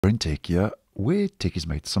BrenTech here, where tech is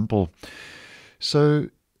made simple. So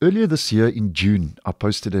earlier this year in June, I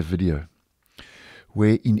posted a video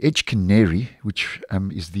where in Edge Canary, which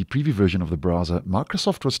is the preview version of the browser,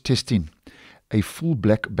 Microsoft was testing a full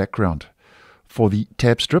black background for the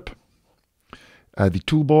tab strip, the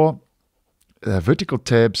toolbar, vertical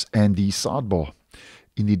tabs, and the sidebar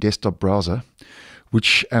in the desktop browser,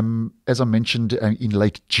 which, as I mentioned in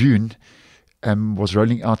late June, was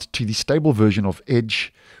rolling out to the stable version of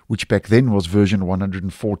Edge, which back then was version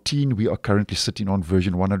 114. We are currently sitting on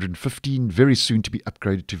version 115, very soon to be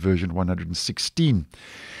upgraded to version 116.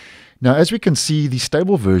 Now, as we can see, the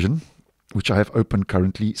stable version, which I have open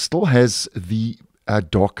currently, still has the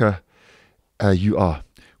darker UI,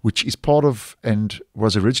 which is part of and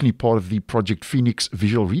was originally part of the Project Phoenix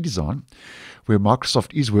visual redesign, where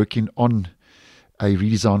Microsoft is working on a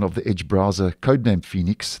redesign of the Edge browser codenamed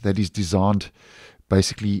Phoenix that is designed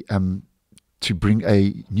basically to bring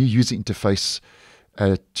a new user interface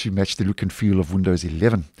to match the look and feel of Windows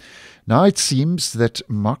 11. Now it seems that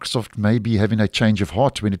Microsoft may be having a change of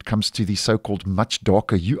heart when it comes to the so-called much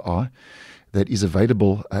darker UI that is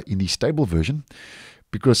available in the stable version,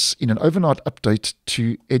 because in an overnight update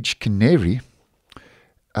to Edge Canary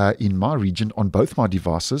in my region on both my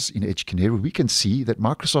devices in Edge Canary, we can see that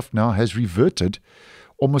Microsoft now has reverted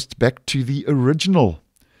almost back to the original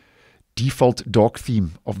default dark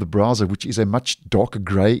theme of the browser, which is a much darker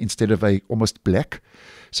gray instead of a almost black.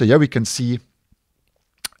 So here we can see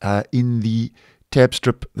in the tab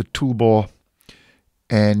strip, the toolbar,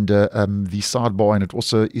 and the sidebar, and it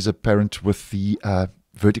also is apparent with the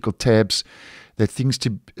vertical tabs, that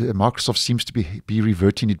Microsoft seems to be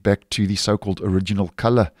reverting it back to the so-called original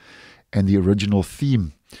color and the original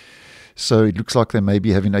theme. So it looks like they may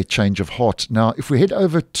be having a change of heart. Now, if we head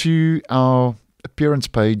over to our appearance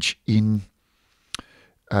page in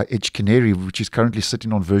Edge Canary, which is currently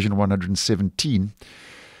sitting on version 117,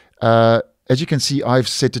 as you can see, I've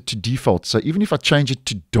set it to default. So even if I change it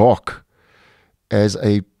to dark as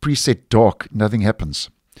a preset dark, nothing happens.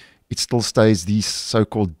 It still stays the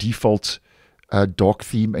so-called default dark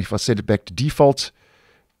theme. If I set it back to default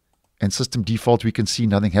and system default, we can see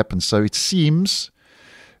nothing happens. So it seems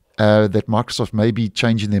that Microsoft may be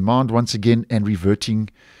changing their mind once again and reverting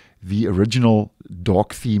the original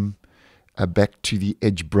dark theme back to the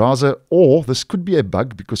Edge browser. Or this could be a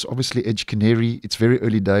bug, because obviously Edge Canary, it's very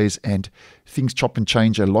early days and things chop and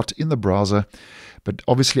change a lot in the browser. But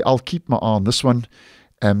obviously I'll keep my eye on this one,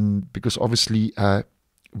 because obviously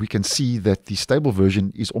we can see that the stable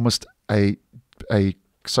version is almost a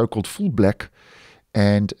so-called full black,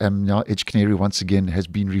 and now Edge Canary once again has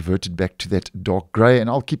been reverted back to that dark gray. And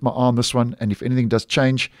I'll keep my eye on this one, and if anything does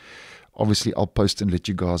change, obviously I'll post and let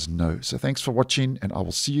you guys know. So thanks for watching, and I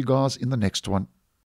will see you guys in the next one.